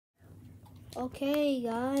Okay,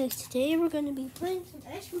 guys, today we're gonna be playing some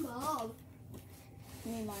Ask and Bob. I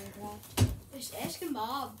mean Minecraft. It's Ask and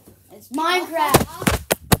Bob. It's Minecraft.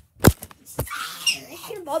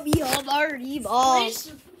 Ask and Bob, already Bob.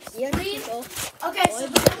 Please. Okay, so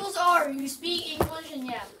the rules are you speak English and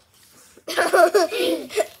yeah.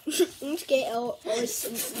 Let's get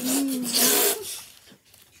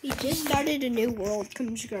We just started a new world.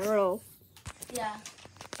 Comes girl. Yeah.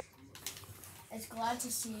 It's glad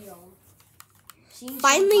to see you all.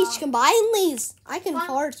 Finally, combined I can Fine.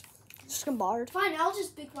 fart. Combined. Fine, I'll just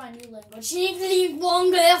speak my new language. It's so Asian.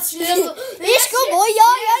 You're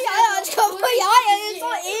so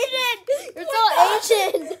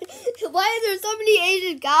Asian. Why are there so many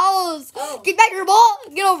Asian cows? Oh. Get back your ball.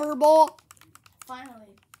 Get over your ball.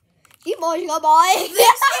 Finally. Keep on, go boy.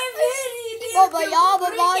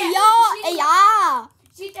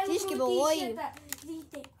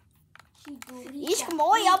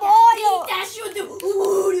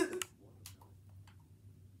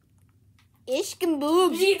 Ishkin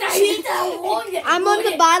boobs. I'm on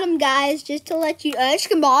the bottom, guys, just to let you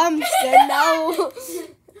Ishkin bombs know.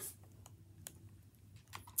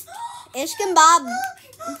 Ishkin Bob.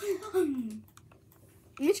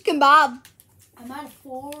 Ishkin Bob. I'm at a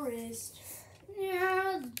forest.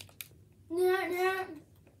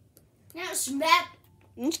 Smack.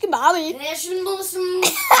 Ishkin Bobby. Ishkin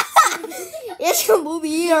Ishkin Booby.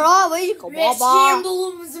 Ishkin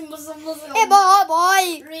Hey,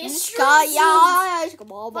 boy. Ishkin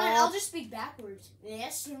Bob. Fine, I'll just speak backwards.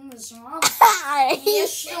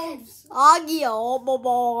 Aggie, oh,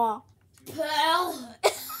 boy. Pal.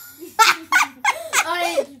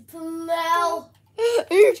 Pal.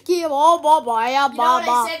 Ishkin, oh, boy. You know what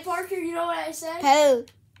I said, Parker? You know what I said?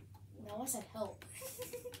 Help. No, I said help.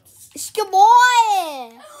 Ishkin boy.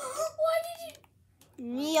 Why did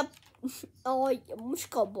you? Yep. Oh,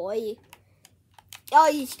 Ishkin boy. Oh,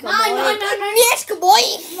 Ishkin boy. Mine. Ishkin boy.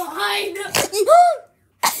 Mine.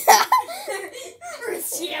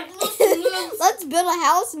 Let's build a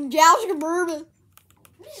house in Jalscaburba.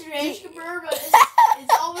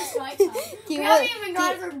 It's almost nighttime. We haven't even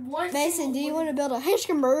gone for one. Mason, do you want to build a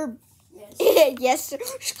Heshkenburb? Yes. Yes, sir.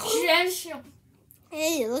 Yes.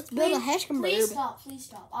 Hey, let's build a Please Heshkenburb. stop. Please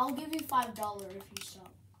stop. I'll give you $5 if you stop.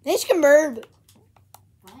 Heshkenburb.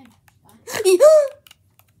 Fine.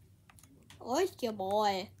 Oh, your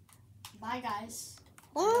boy. Bye, guys.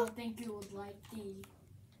 I Huh? don't think you would like the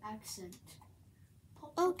accent.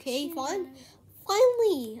 Okay, fine.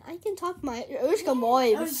 Finally, I can talk my Ushka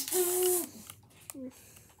boy.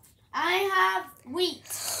 I have wheat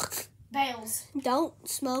bales. Don't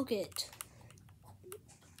smoke it.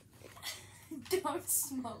 Don't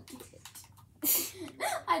smoke it.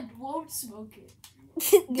 I won't smoke it.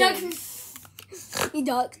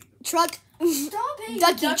 Duck truck. Stop it.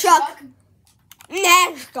 Ducky duck truck.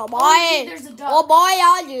 Ushka boy. Oh, there's a duck. Oh boy,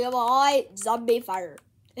 I do boy. Zombie fire.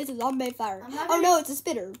 It's a zombie fire. I'm not Oh gonna- no, it's a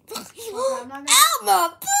spitter. I'm not gonna- Ow,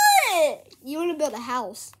 my butt! You want to build a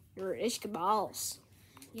house? You're Ishka boss.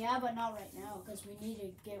 Yeah, but not right now because we need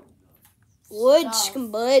to get Wood, stuff.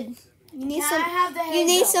 Ishka bud. You need Can I have the You hay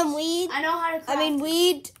need bales? some weed. I know how to craft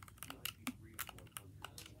Weed.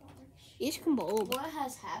 Ishka bulb. What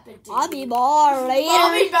has happened to Bobby you? bar later.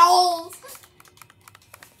 Bobby balls.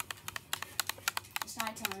 It's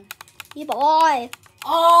nighttime. Yeah, boy.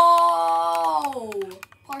 Oh,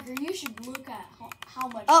 Parker, you should look at how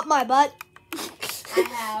much Up my butt. I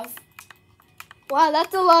have. Wow,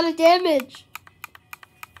 that's a lot of damage.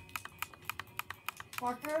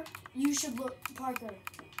 Parker, you should look. Parker,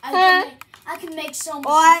 I Huh? can make so much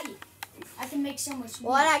What? wheat. I can make so much wheat.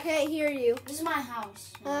 What? I can't hear you. This is my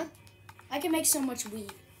house. Huh? I can make so much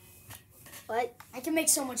wheat. What? I can make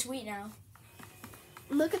so much wheat now.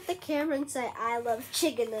 Look at the camera and say, I love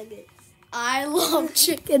chicken nuggets. I love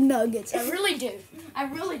Chicken nuggets. I really do. I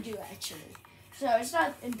really do, actually. So it's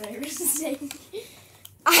not embarrassing.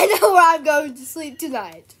 I know where I'm going to sleep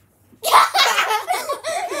tonight.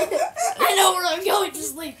 I know where I'm going to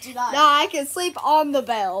sleep tonight. No, I can sleep on the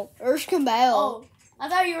bell. Erskine Bell. Oh, I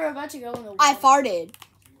thought you were about to go in the I water. farted.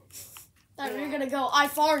 I thought you were going to go, I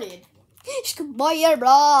farted. Boy,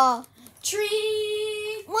 blah.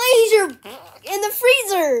 Tree. Why is your in the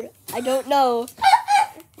freezer? I don't know.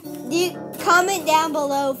 You comment down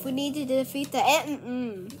below if we need to defeat the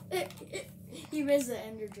You raised the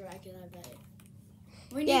Ender Dragon, I bet.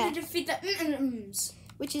 We need Yeah. to defeat the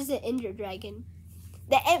which is the Ender Dragon.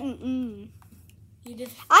 The You did.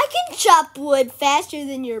 I can chop wood faster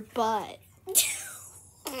than your butt.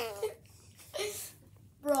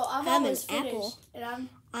 Bro, I'm an almost finished. apple. And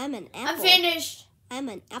I'm an apple. I'm finished. I'm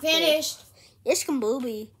an apple. Finished. Yes,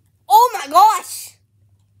 booby. Oh my gosh!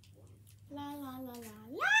 La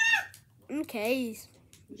Okay.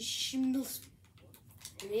 Schmells.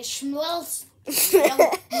 It smells.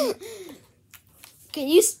 Can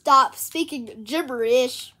you stop speaking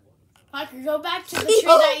gibberish? I could go back to the tree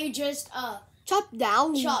that you just Chop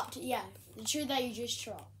down. chopped. Yeah, the tree that you just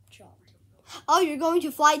chopped. Oh, you're going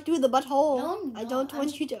to fly through the butthole. No, I'm I not. don't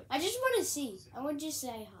want you to. I just want to see. I want you to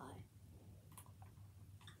say hi.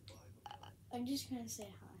 I'm just gonna say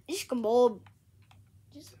hi. Ishkambob.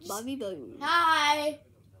 Just Bobby Boo. hi.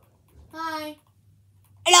 Hi.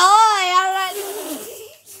 Hello.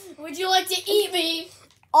 Would you like to eat me?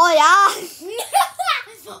 Oh yeah.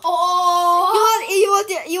 Oh.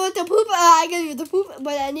 You want to poop? I give you the poop,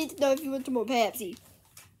 but I need to know if you want some more Pepsi.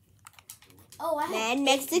 Oh, I have Man,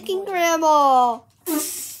 Mexican grandma.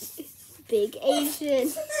 Big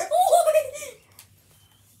Asian.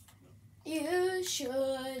 You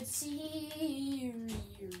should see.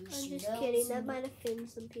 I'm just kidding. That might offend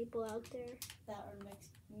some people out there. That are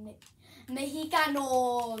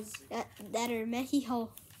Mexicanos. That are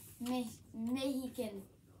Mexico. Mexican.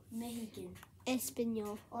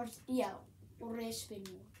 Espanol. Or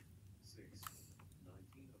Espanol.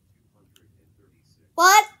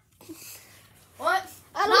 What? What?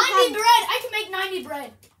 I 90 bread. I can make 90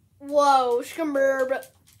 bread. Whoa, Shkamburb.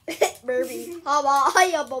 Burby. How about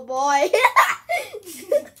hiya, boy?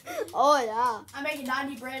 Oh, yeah. I'm making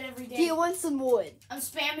 90 bread every day. Do you want some wood? I'm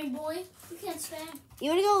spamming, boy. You can't spam. You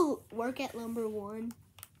want to go work at Lumber 1?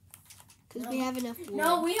 Because we have enough wood.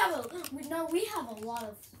 No, we have a lot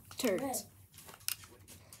of turds. bread.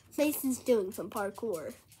 Mason's doing some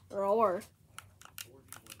parkour. Or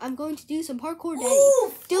I'm going to do some parkour, Daddy.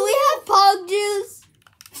 Ooh, Do we have pog juice?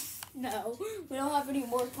 No, we don't have any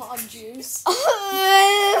more pog juice.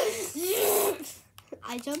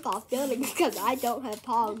 I jump off buildings because I don't have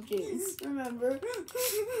pog juice. Remember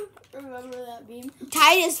that meme?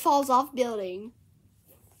 Titus falls off building.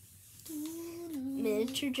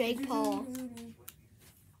 Miniature Jake Paul.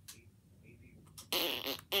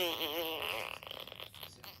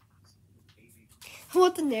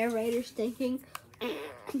 What the narrator's thinking.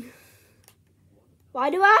 Why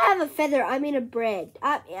do I have a feather? I mean a bread.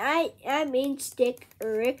 I mean stick,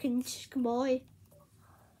 Rick and boy.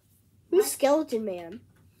 Who's Skeleton Man?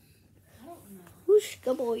 I don't know. Who's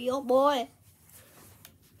boy? Yo boy.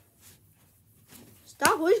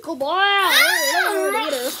 Stop who's boy.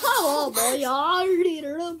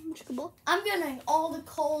 I'm getting all the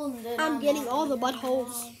coal and then I'm getting all the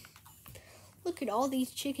buttholes. Look at all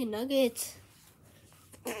these chicken nuggets.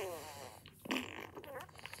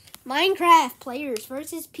 Minecraft players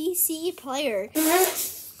versus PC player.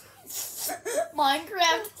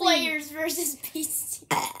 Minecraft players versus PC.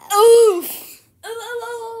 Oof.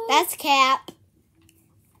 That's cap.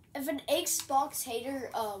 If an Xbox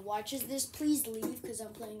hater watches this, please leave because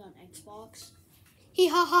I'm playing on Xbox. He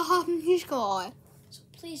ha ha ha. He's gone. So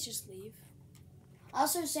please just leave.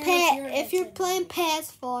 Also, Sam, If you're playing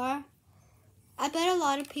PS4, I bet a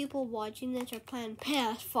lot of people watching this are playing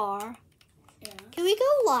PS4. Yeah. Can we go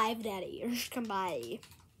live, Daddy? Or just come by?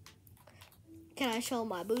 Can I show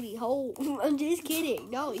my booty hole? I'm just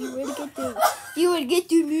kidding. No, you would get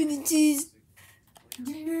to immunities.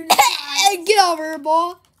 Get over here,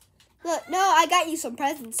 boy. Look, no, I got you some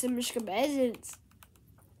presents, some presents.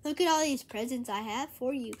 Look at all these presents I have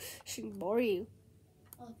for you. Should bore you.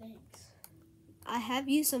 Oh, thanks. I have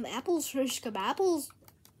you some apples for apples.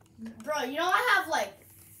 Bro, you know I have like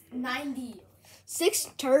 6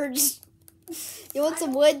 turds. You want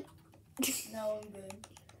some wood? No, I'm good.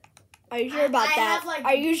 Are you sure about that? Have,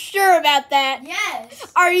 Are you sure about that? Yes.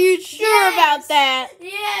 Are you sure about that?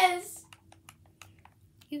 Yes.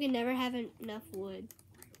 You can never have enough wood.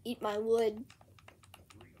 Eat my wood.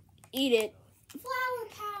 Eat it. Flower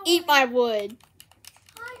power. Eat my wood.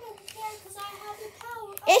 I don't care because I have the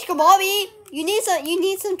power. Ishka Bobby, you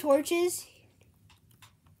need some torches.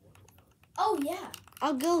 Oh yeah.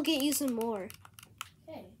 I'll go get you some more.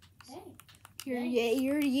 Hey. You're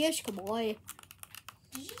Ishka boy.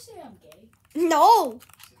 Did you say I'm gay? No.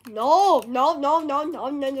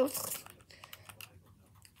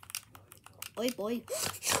 Boy.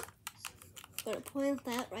 Gonna point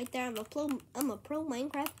that right there. I'm a pro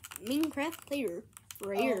Minecraft player.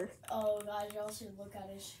 Rare. Oh guys, y'all should look at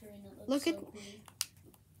his screen. It looks Look so at cool.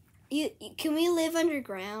 you. Can we live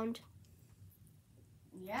underground?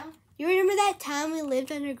 Yeah. You remember that time we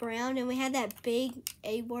lived underground and we had that big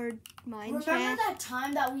A-word mine Remember shaft? that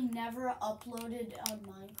time that we never uploaded on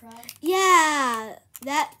Minecraft? Yeah,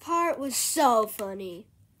 that part was so funny.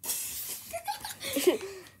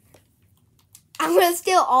 I'm gonna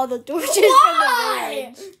steal all the torches from the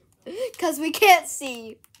village. Because we can't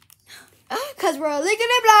see. Because we're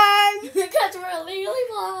illegally blind. Because we're illegally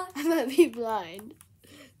blind. fly. I might be blind.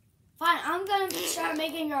 Fine, I'm gonna start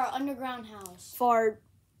making our underground house. Fart.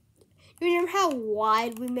 You remember how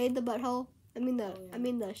wide we made the butthole? I mean yeah.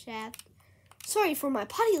 the shaft. Sorry for my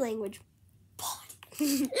potty language.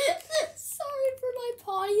 Sorry for my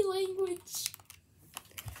potty language.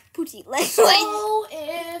 Pooty language. So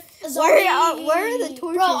if Where are the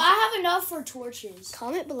torches? Bro, I have enough for torches.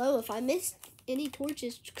 Comment below if I missed any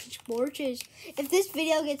torches. If this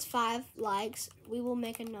video gets 5 likes, we will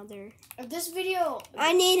make another. If this video,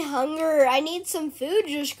 I need hunger. I need some food,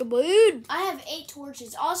 just kabood. I have 8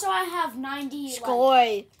 torches. Also, I have 90.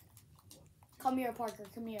 Skoy. Come here, Parker.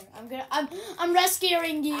 Come here. I'm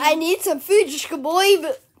rescuing you. I need some food, just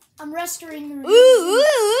kaboy. I'm rescuing you.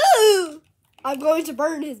 Ooh. I'm going to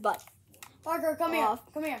burn his butt. Parker, come here.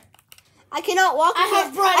 Come here. I cannot walk. I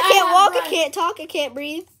have bread. I can't walk. Bread. I can't talk. I can't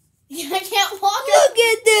breathe. I can't walk. Look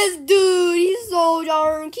at this dude. He's so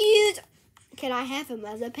darn cute. Can I have him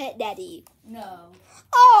as a pet daddy? No.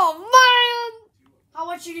 Oh, man. How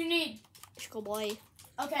much do you need? Boy.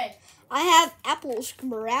 Okay. I have apples.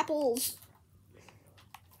 Apples.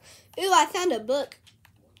 Ooh, I found a book.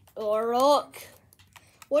 Or rock.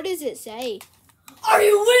 What does it say? Are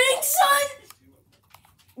you winning, son?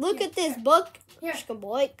 Look at this book. Here.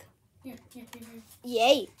 Boy. Here.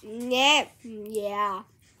 Yay. Yeah. Yeah.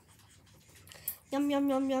 Yum yum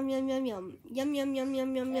yum yum yum yum yum. Yum yum yum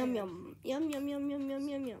yum yum yum yum. Yum yum yum yum yum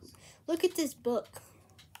yum yum. Look at this book.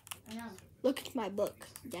 I know. Look at my book.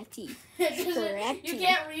 Daddy. You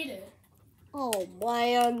can't read it. Oh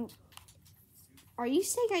man. Are you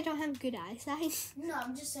saying I don't have good eyesight? No,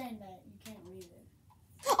 I'm just saying that you can't read it.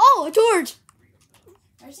 Oh, a torch!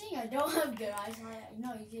 I'm saying I don't have good eyesight.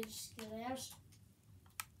 No, you can just get out.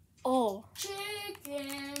 Oh.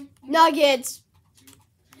 Chicken. Nuggets.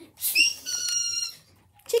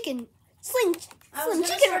 Chicken. Sling I was gonna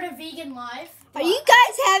chicken. start a vegan life. Are you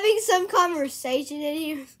guys having some conversation in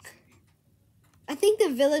here? I think the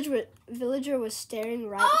villager was staring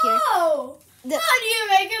right Oh! here. How do you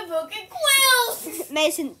make a book of quills?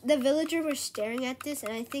 Mason, the villager was staring at this,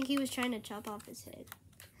 and I think he was trying to chop off his head.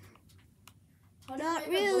 Not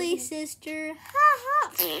really, sister. Ha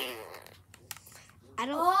ha. I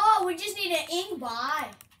don't. Oh, we just need an ink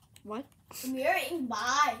by. What? You're ink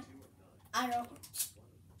by. I don't.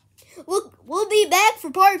 We'll be back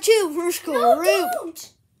for part 2 for school. No,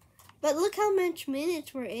 don't. But look how much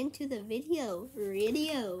minutes we're into the video.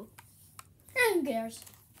 Who cares?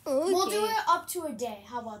 Okay. We'll do it up to a day.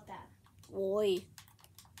 How about that? Boy.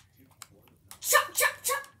 Chop, chop,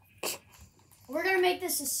 chop. We're gonna make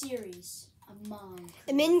this a series. A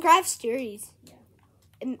Minecraft series. Yeah.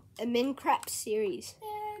 A Minecraft series.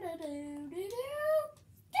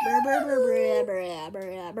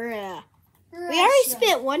 We already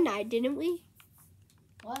spent one night, didn't we?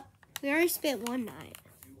 What? We already spent one night.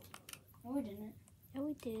 No, we didn't. Yeah,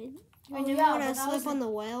 we did. Oh, Remember yeah, when I but that slept on the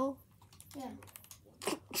well?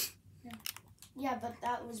 Yeah, but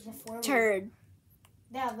that was before. Turd.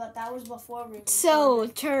 Yeah, but that was before we. So,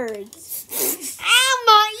 turds. Ow,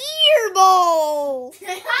 my ear ball!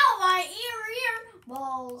 Ow, my ear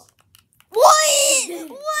balls. What?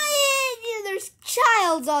 What? Yeah, there's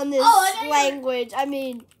childs on this language. I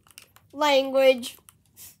mean, language.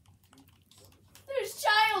 There's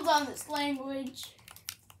child on this language.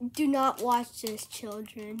 Do not watch this,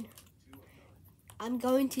 children. I'm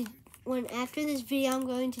going to, after this video, I'm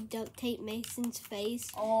going to duct tape Mason's face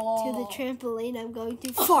to the trampoline. I'm going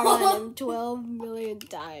to fart on him 12 million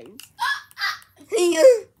times.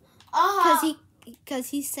 Because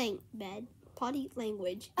he's saying bad potty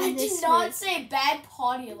language. I did not say bad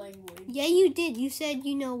potty language. Yeah, you did. You said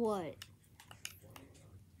you know what.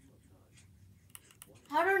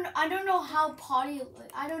 I don't know how potty.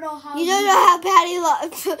 I don't know how. You don't know how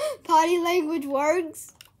potty language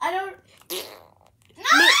works? I don't. No!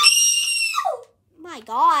 My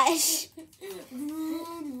gosh.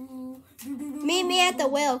 Meet me at the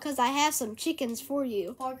well because I have some chickens for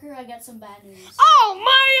you. Parker, I got some bad news. Oh,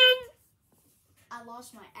 man. I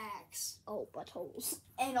lost my axe. Oh, buttholes.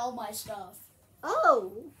 And all my stuff.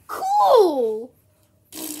 Oh, cool.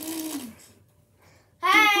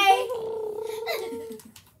 Hey!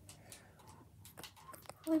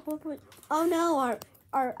 Wait. Oh no,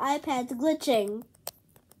 our iPad's glitching.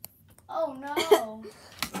 Oh no.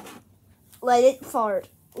 Let it fart.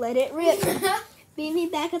 Let it rip. Meet me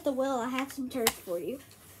back at the well. I have some turds for you.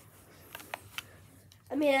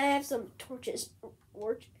 I mean, I have some torches.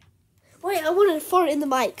 Wait, I want to fart in the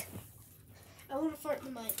mic. I want to fart in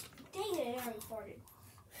the mic. Dang it, I already farted.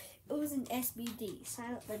 It was an SBD,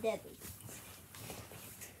 Silent but Deadly.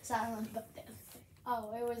 Silent but deadly. Oh,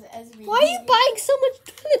 it was SVD. Why are you buying so much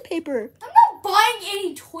toilet paper? I'm not not buying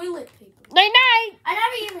any toilet paper. Night-night. I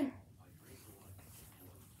never even...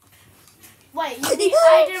 Wait,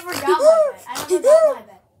 I never got my bed. I never got my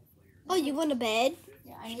bed. Oh, you want a bed?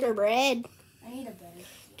 Yeah, I need Your bread. I need a bed.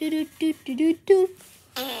 Do.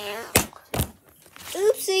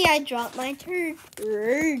 Oopsie, I dropped my turd.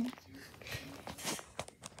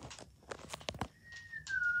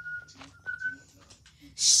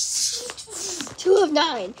 2 of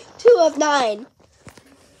 9. 2 of 9.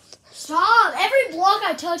 Stop! Every block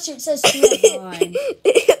I touch, it says 2 of 9.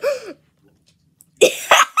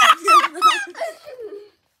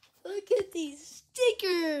 Look at these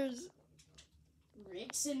stickers.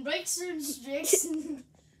 Rickson.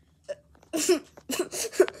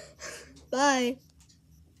 Bye.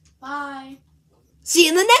 Bye. See you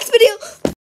in the next video.